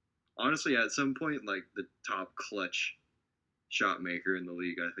honestly at some point like the top clutch shot maker in the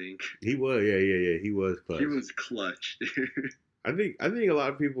league. I think he was. Yeah. He was clutch. He was clutch, dude. I think a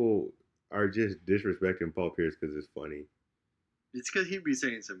lot of people are just disrespecting Paul Pierce because it's funny. It's because he'd be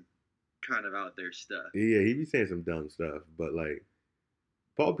saying some kind of out there stuff. Yeah, he'd be saying some dumb stuff, but like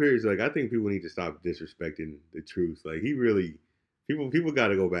Paul Pierce, like I think people need to stop disrespecting the truth. Like he really, people got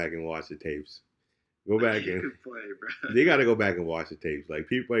to go back and watch the tapes. Go back and play, bro. They got to go back and watch the tapes. Like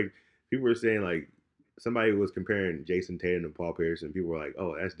people were saying like somebody was comparing Jason Tatum to Paul Pierce, and people were like,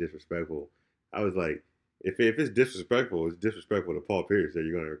 "Oh, that's disrespectful." I was like, if it's disrespectful, it's disrespectful to Paul Pierce that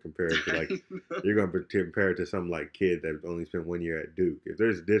you're going to compare it to like you're going to compare it to some like kid that only spent 1 year at Duke. If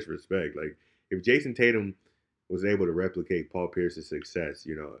there's disrespect, like if Jason Tatum was able to replicate Paul Pierce's success,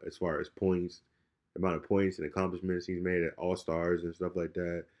 as far as points, the amount of points and accomplishments he's made at All-Stars and stuff like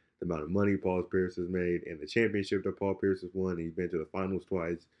that, the amount of money Paul Pierce has made, and the championship that Paul Pierce has won, and he's been to the finals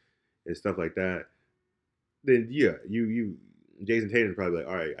twice and stuff like that, then yeah, Jason Tatum's probably like,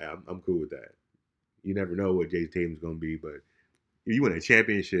 all right, I'm cool with that. You never know what Jason Tatum's gonna be, but if you win a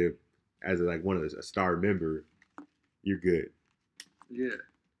championship as one of a star member, you're good. Yeah.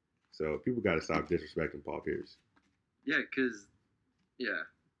 So people got to stop disrespecting Paul Pierce. Yeah, because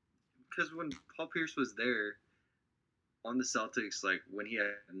when Paul Pierce was there on the Celtics, like when he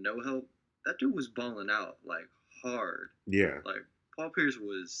had no help, that dude was balling out like hard. Yeah. Like Paul Pierce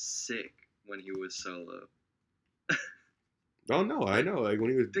was sick when he was solo. Oh no, I know. Like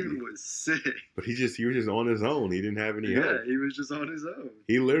when he was, dude was sick. But he was just on his own. He didn't have any help. Yeah, he was just on his own.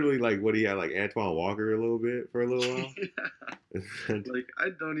 He literally he had like Antoine Walker a little bit for a little while. Yeah. Like I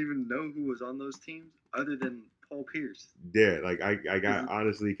don't even know who was on those teams other than Paul Pierce. Yeah, like I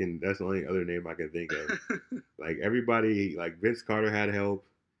honestly can. That's the only other name I can think of. Like everybody, like Vince Carter had help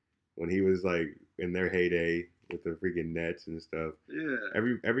when he was like in their heyday with the freaking Nets and stuff. Yeah.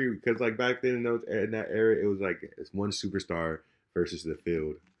 Every because like back then in that era, it was like it's one superstar versus the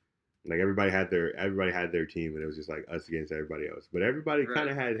field. Like everybody had their team, and it was just like us against everybody else. But everybody kind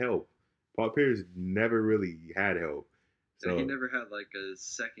of had help. Paul Pierce never really had help. So he never had like a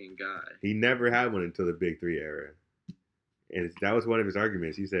second guy. He never had one until the Big Three era, and that was one of his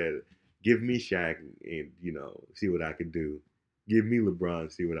arguments. He said, "Give me Shaq, and see what I can do. Give me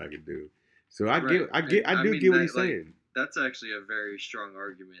LeBron, see what I can do." So I do get what he's saying. That's actually a very strong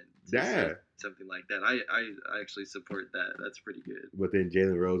argument. Yeah. Something like that. I actually support that. That's pretty good. But then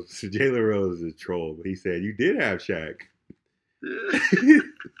Jalen Rose is a troll. But he said, "You did have Shaq."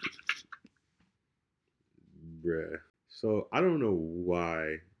 Bruh. So I don't know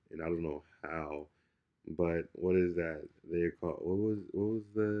why, and I don't know how, but what is that? They're called. What was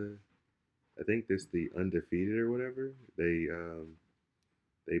the? I think this the Undefeated or whatever.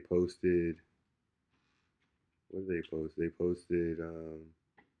 They posted. What did they post? They posted.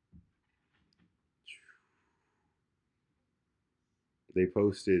 They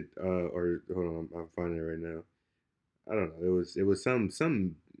posted. Or hold on, I'm finding it right now. I don't know. It was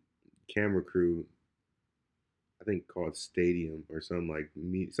some camera crew. I think called Stadium or some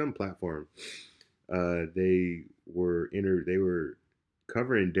platform. They were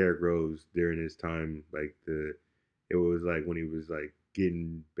covering Derrick Rose during his time. It was like when he was like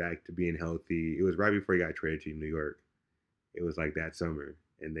getting back to being healthy. It was right before he got traded to New York. It was like that summer,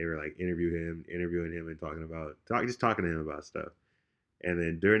 and they were like interviewing him and talking to him about stuff. And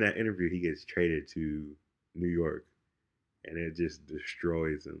then during that interview, he gets traded to New York, and it just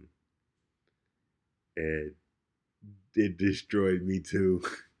destroys him. And it destroyed me too.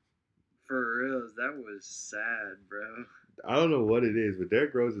 For real, that was sad, bro. I don't know what it is, but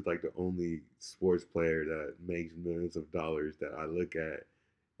Derrick Rose is like the only sports player that makes millions of dollars that I look at,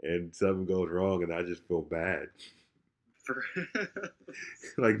 and something goes wrong, and I just feel bad. For real.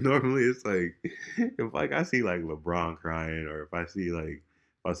 Like normally, it's like if like I see like LeBron crying, or if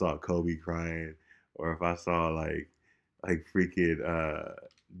I saw Kobe crying, or if I saw like freaking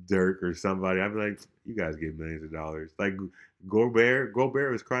Dirk or somebody, I'd be like, you guys get millions of dollars. Like Gobert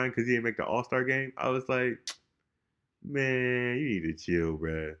was crying because he didn't make the All-Star game. I was like, man, you need to chill,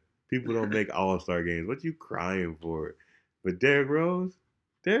 bruh. People don't make All-Star games. What you crying for? But Derrick Rose,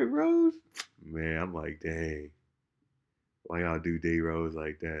 man, I'm like, dang, why y'all do D Rose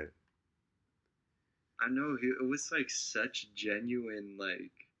like that? I know, it was like such genuine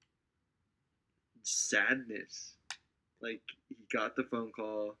like sadness. Like he got the phone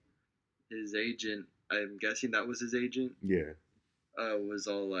call, his agent, I'm guessing that was his agent. Yeah. Was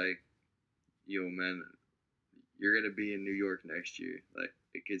all like, "Yo, man, you're gonna be in New York next year. Like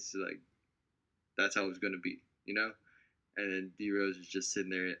it's like that's how it's gonna be, you know." And then D Rose is just sitting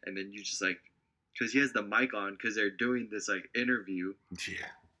there, and then you just like, because he has the mic on, because they're doing this like interview. Yeah.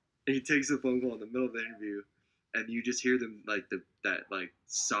 And he takes the phone call in the middle of the interview, and you just hear them like that like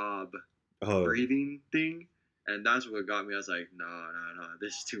sob breathing thing. And that's what got me. I was like, no,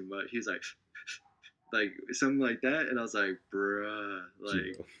 this is too much. He's like, like something like that, and I was like, bruh,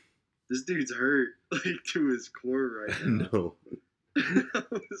 like this dude's hurt like to his core right now. No.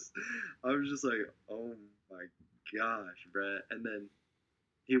 I was just like, oh my gosh, bruh. And then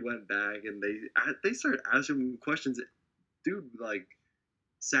he went back, and they started asking him questions. Dude, like,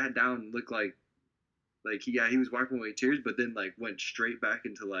 sat down and looked like he was wiping away tears, but then like went straight back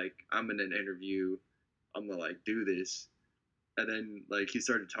into like, I'm in an interview. I'm gonna like do this, and then like he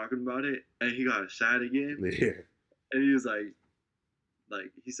started talking about it, and he got sad again. Yeah. And he was like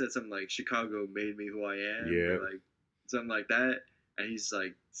he said something like Chicago made me who I am, yeah, or like something like that, and he's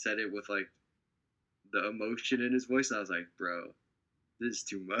like said it with like the emotion in his voice, and I was like, bro, this is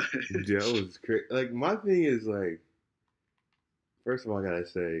too much. That was crazy. Like my thing is like, first of all, I gotta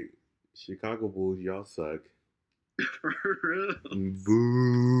say, Chicago Bulls, y'all suck. For real.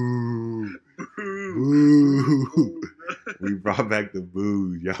 Boo. Boo. We brought back the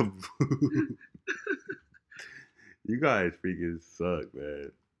booze. Y'all boo. You guys freaking suck,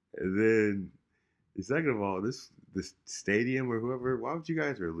 man. And then, second of all, this stadium or whoever, why would you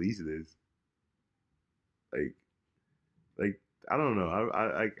guys release this? Like, like I don't know.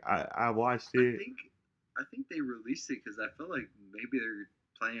 I watched I it. think I think they released it because I felt like maybe they're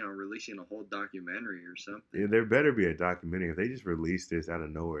planning on releasing a whole documentary or something. Yeah, there better be a documentary. If they just released this out of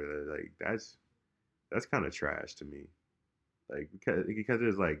nowhere, like that's kind of trash to me. Like because it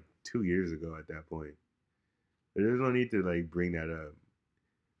was like 2 years ago at that point. There's no need to like bring that up.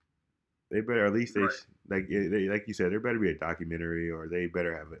 They better at least Right. like you said, there better be a documentary, or they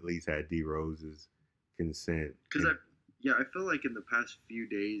better have at least had D Rose's consent. Because I feel like in the past few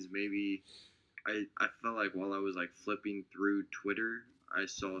days, maybe I felt like while I was like flipping through Twitter, I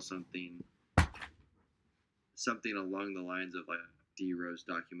saw something along the lines of like D Rose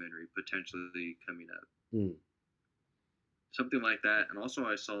documentary potentially coming up, Hmm. something like that. And also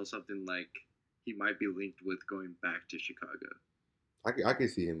I saw something like he might be linked with going back to Chicago. I can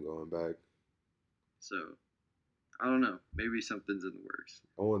see him going back. So I don't know. Maybe something's in the works.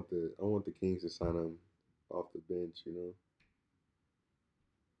 I want the Kings to sign him off the bench.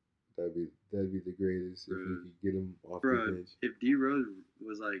 That'd be the greatest if we Bro, could get him off the bro, bench. if D Rose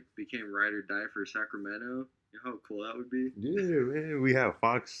was like became ride or die for Sacramento, you know how cool that would be. Yeah, man. We have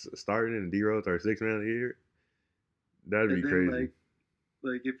Fox starting and D Rose our sixth man of the year. That'd And be then crazy.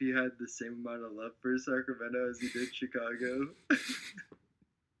 like if he had the same amount of love for Sacramento as he did Chicago.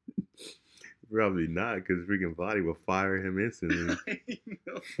 Probably not, because freaking Vladdy will fire him instantly. I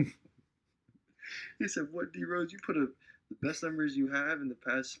know. He said, "What, D Rose? You put up the best numbers you have in the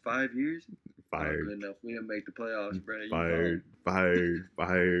past 5 years. Not Fired. good enough. We didn't make the playoffs, bro. You Fired, fired,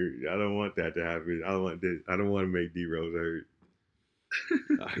 fired. I don't want that to happen. I don't want this. I don't want to make D Rose hurt.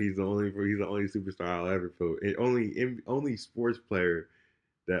 He's the only superstar I'll ever put. And only sports player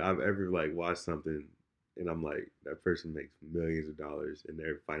that I've ever like watched something, and I'm like, that person makes millions of dollars and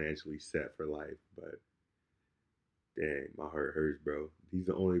they're financially set for life. But dang, my heart hurts, bro. He's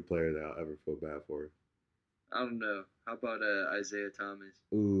the only player that I'll ever feel bad for. I don't know. How about Isaiah Thomas?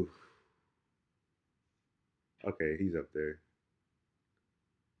 Ooh, okay, he's up there.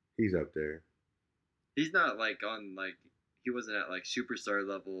 He's up there. He's not like on like he wasn't at like superstar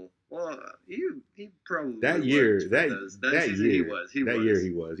level. Well, he probably That was year, for that that season year, he was. He that was. year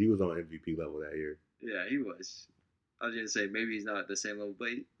he was. He was on MVP level that year. Yeah, he was. I was gonna say maybe he's not at the same level, but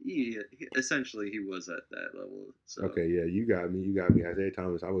essentially he was at that level. So Okay, yeah, you got me. You got me. Isaiah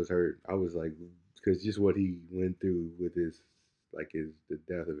Thomas, I was hurt. I was like, because just what he went through with the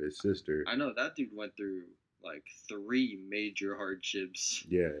death of his sister. I know that dude went through like 3 major hardships.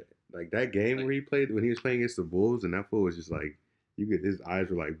 Yeah, like that game Like where he played when he was playing against the Bulls, and that fool was just like, his eyes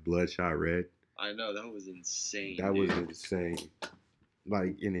were like bloodshot red. I know that was insane. That dude. was insane.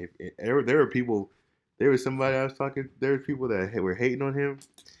 Like, and there were people, there was somebody I was talking. There were people that were hating on him.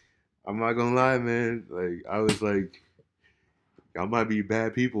 I'm not gonna lie, man. Like, I was like, y'all might be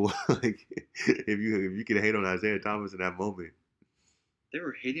bad people. Like, if you can hate on Isaiah Thomas in that moment. They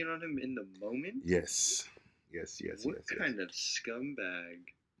were hating on him in the moment. Yes. Yes. Yes. What Yes. kind of scumbag?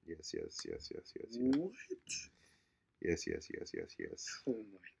 Yes. Yes. Yes. Yes. Yes. Yes. What? Yes. Yes. Yes. Yes. Yes. Oh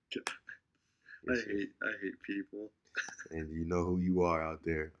my god! Yes. I hate people. And you know who you are out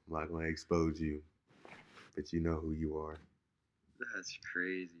there. I'm not gonna expose you, but you know who you are. That's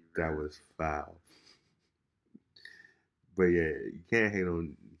crazy. Bro. That was foul. But yeah, you can't hate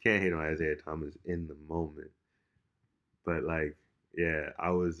on Isaiah Thomas in the moment. But like, yeah, I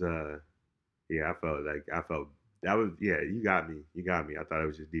felt that was, yeah, you got me. You got me. I thought it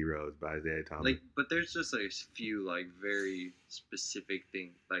was just D Rose by Isaiah Thomas. Like, but there's just like a few like very specific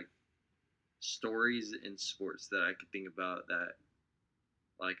things, like stories in sports that I could think about that,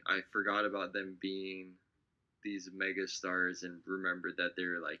 like I forgot about them being these mega stars and remembered that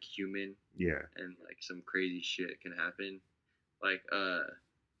they're like human Yeah. and like some crazy shit can happen. Like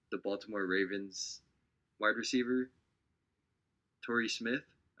the Baltimore Ravens wide receiver, Torrey Smith,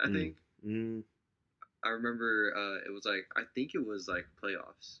 I Mm. think. Mm. I remember it was like I think it was like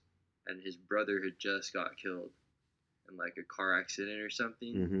playoffs, and his brother had just got killed in like a car accident or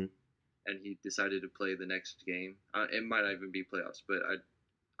something, Mm-hmm. and he decided to play the next game. It might not even be playoffs, but I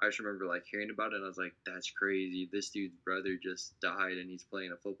just remember like hearing about it, and I was like, that's crazy. This dude's brother just died, and he's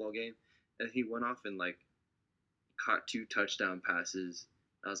playing a football game, and he went off and like caught 2 touchdown passes.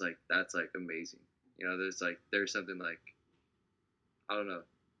 I was like, that's like amazing. You know, there's something like I don't know.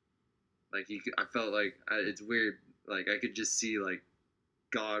 Like I felt like it's weird. Like I could just see like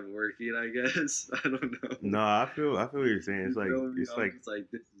God working. I guess I don't know. No, I feel what you're saying. It's You like feel me? it's I'm like just like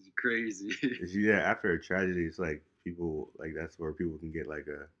this is crazy. yeah. After a tragedy, it's like people like that's where people can get like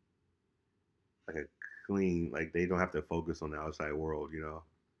a clean, like they don't have to focus on the outside world.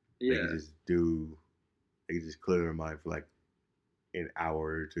 They Yeah, could just do. They could just clear their mind for like an hour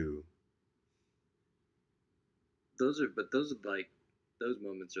or two. those are like those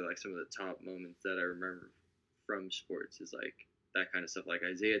moments are like some of the top moments that I remember from sports. Is like that kind of stuff. Like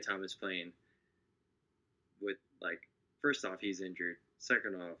Isaiah Thomas playing with like first off he's injured.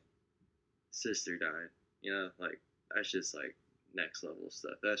 Second off, sister died. You know, like that's just like next level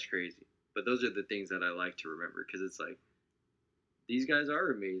stuff. That's crazy. But those are the things that I like to remember because it's like these guys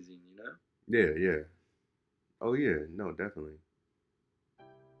are amazing. You know. Yeah, yeah. Oh yeah, no, definitely.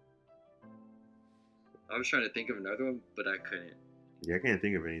 I was trying to think of another one, but I couldn't. Yeah, I can't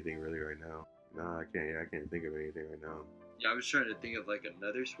think of anything really right now. No, I can't. Yeah, I can't think of anything right now. Yeah, I was trying to think of like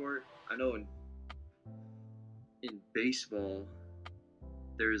another sport. I know in baseball,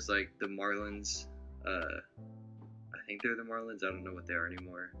 there's like the Marlins. I think they're the Marlins. I don't know what they are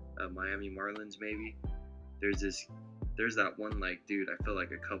anymore. Miami Marlins, maybe. There's this. There's that one like dude. I feel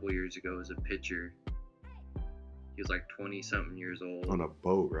like a couple years ago was a pitcher. He was like 20 something years old. On a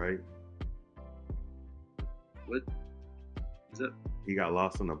boat, right? What was that? He got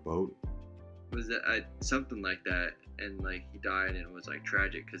lost on a boat. Was that something like that? And like he died, and it was like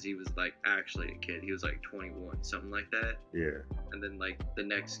tragic because he was like actually a kid. He was like 21, something like that. Yeah. And then like the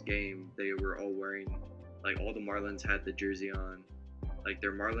next game, they were all wearing like all the Marlins had the jersey on, like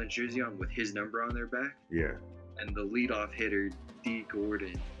their Marlins jersey on with his number on their back. Yeah. And the leadoff hitter, D.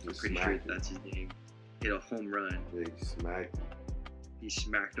 Gordon, I'm pretty sure that's his name, hit a home run. Yeah, He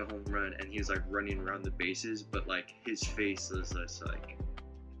smacked a home run, and he was like running around the bases, but like his face was just like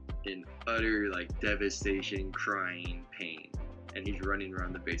in utter like devastation, crying, pain, and he's running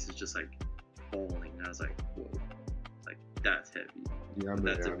around the bases just like bawling. And I was like, whoa, like that's heavy. Yeah,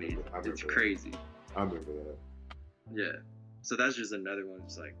 That's amazing. It's crazy. I remember that. Yeah. So that's just another one.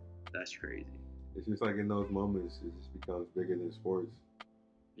 It's like that's crazy. It's just like in those moments, it just becomes bigger than sports.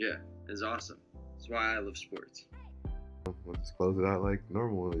 Yeah, it's awesome. That's why I love sports. We'll just close it out like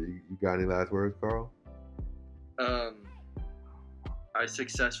normal. You got any last words, Carl? I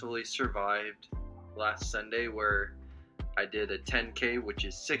successfully survived last Sunday where I did a 10K, which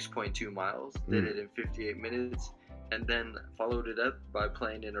is 6.2 miles. Did it in 58 minutes, and then followed it up by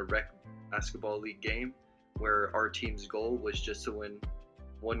playing in a rec basketball league game where our team's goal was just to win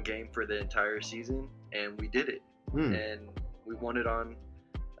one game for the entire season, and we did it. And we won it on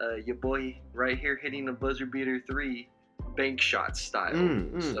your boy right here hitting a buzzer beater 3 bank shot style.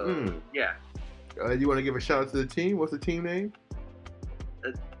 Yeah. You want to give a shout out to the team? What's the team name?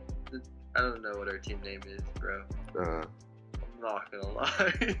 I don't know what our team name is, bro. I'm not gonna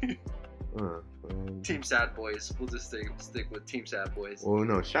lie. Team Sad Boys. We'll just stick with Team Sad Boys. Well,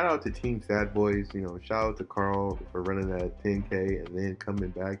 no, shout out to Team Sad Boys. You know, shout out to Carl for running that 10K and then coming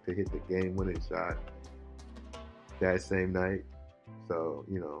back to hit the game-winning shot that same night. So,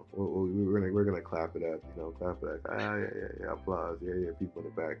 you know, we're gonna clap it up. You know, clap it up. Yeah, applause. Yeah. People in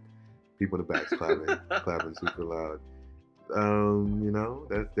the back's clapping, clapping super loud. You know,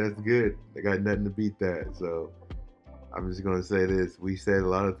 that's good. I got nothing to beat that. So I'm just gonna say this: we said a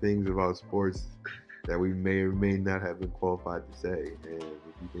lot of things about sports that we may or may not have been qualified to say. And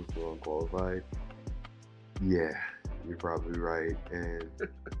if you think we're unqualified, yeah, you're probably right. And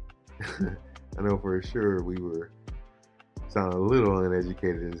I know for sure we were sound a little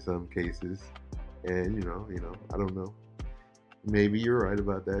uneducated in some cases. And you know, I don't know. Maybe you're right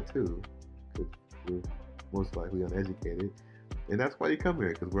about that too, because we're most likely uneducated. And that's why you come here,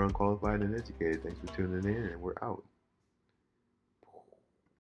 because we're unqualified and uneducated. Thanks for tuning in, and we're out.